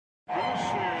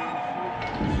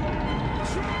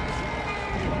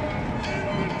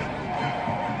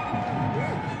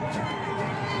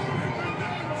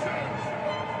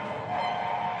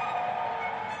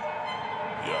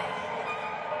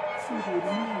I'ma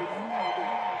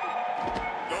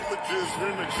just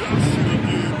remix your shit and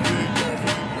get big on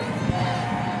me.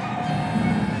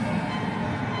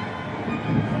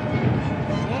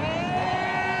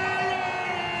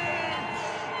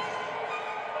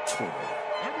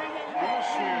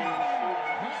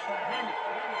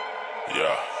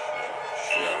 Yeah,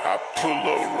 I pull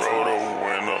up, roll the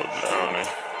window down it.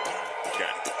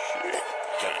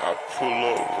 I pull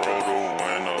up, roll the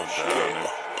window down it.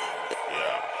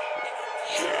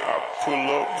 I pull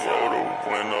up, roll the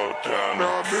window down it.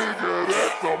 Now nigga,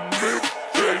 that's a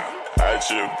mixtape. I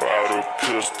just bought a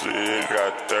pistol, it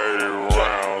got 30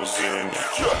 rounds in it.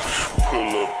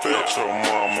 Pull up at your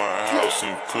mama's house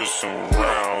and put some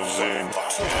rounds in it.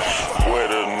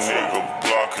 Wet a nigga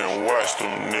block and watch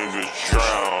them niggas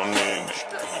drown in it.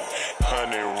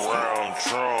 100-round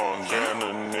drum, gun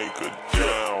a nigga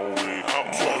down with. I'm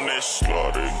on that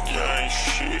slaughter gang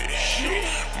shit,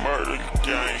 murder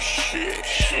gang shit,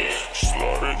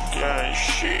 slaughter gang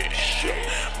shit,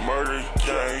 murder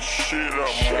gang shit. I'm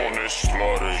on that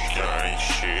slaughter gang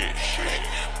shit,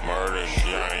 murder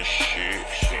gang shit,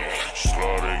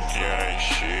 slaughter gang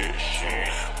shit,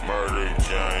 murder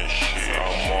gang shit.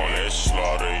 I'm on that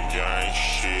slaughter gang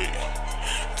shit.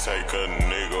 Take a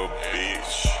nigga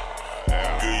bitch.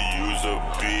 Good use a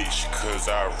bitch, cause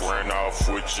I ran off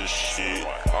with your shit.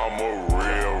 I'm a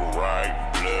real right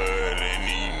blood, and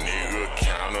these nigga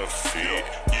counterfeit.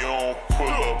 You don't pull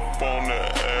up on the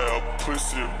L,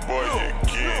 pussy boy, you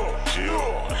get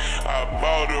killed. I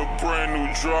bought a brand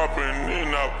new drop, and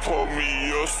then I pulled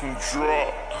me up some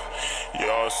drop.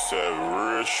 Y'all said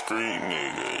real street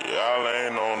nigga, y'all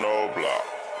ain't on no block.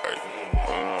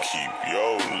 Keep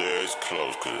your legs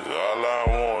close, cause all I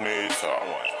want is talk.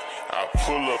 I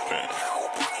pull up and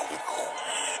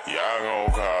y'all gon'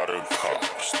 call the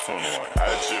cops. I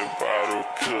just bought a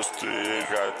pistol, it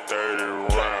got 30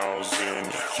 rounds in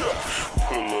it.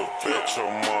 Pull up at your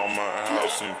mama's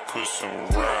house and put some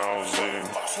rounds in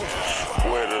it.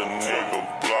 Wet a nigga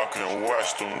block and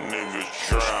watch them niggas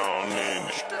drown in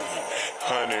it.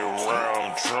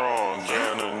 100-round drum,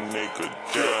 gun a nigga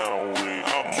down with.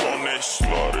 I'm on that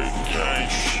slaughter gang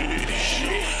shit,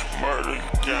 murder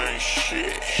gang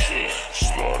shit,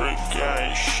 slaughter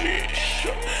gang shit,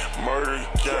 murder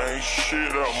gang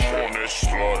shit. I'm on that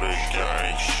slaughter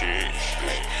gang shit,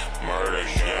 murder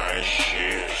gang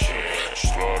shit,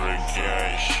 slaughter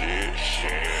gang shit,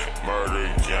 murder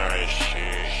gang shit.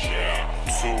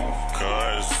 2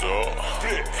 guns up,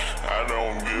 I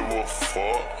don't give a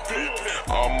fuck.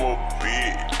 I'm a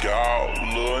big dog,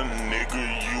 little nigga,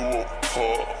 you a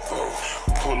pup.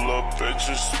 Pull up at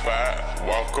your spot,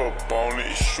 walk up on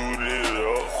it, shoot it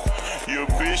up. Your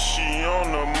bitch, she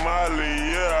on the molly,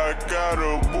 yeah, I got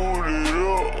her booted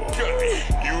up.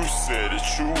 You said that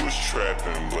you was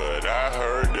trapping, but I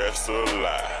heard that's a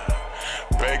lie.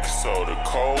 Baking soda,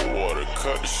 cold water,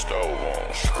 cut the stove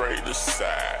on, scrape the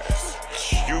sides.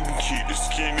 You can keep the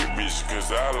skinny bitch,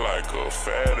 cause I like her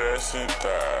fat ass and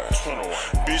thighs.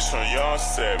 Bitch, on y'all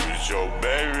savage, your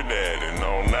baby daddy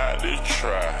know not to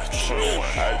try.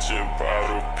 I just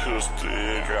bought a pistol,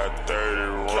 it got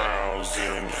 30 rounds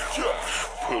in it.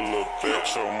 Pull up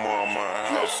at your mama's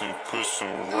house and put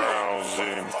some rounds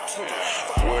in it.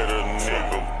 Wet a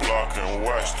nigga block and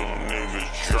watch them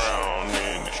niggas drown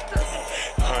in it.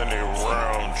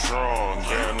 100-round drum,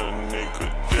 gun a nigga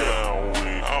down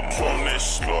with. I'm on that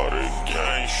slaughter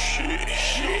gang shit,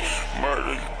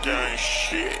 murder gang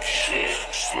shit,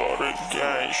 slaughter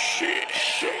gang shit,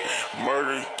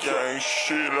 murder gang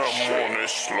shit. I'm on that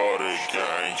slaughter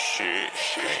gang shit,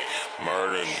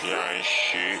 murder gang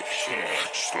shit,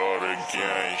 slaughter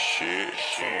gang shit,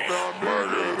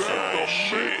 murder gang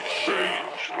shit,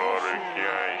 slaughter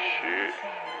gang shit,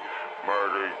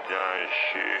 murder gang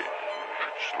shit,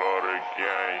 slaughter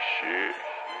gang shit,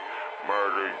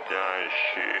 murder gang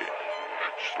shit,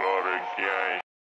 slaughter gang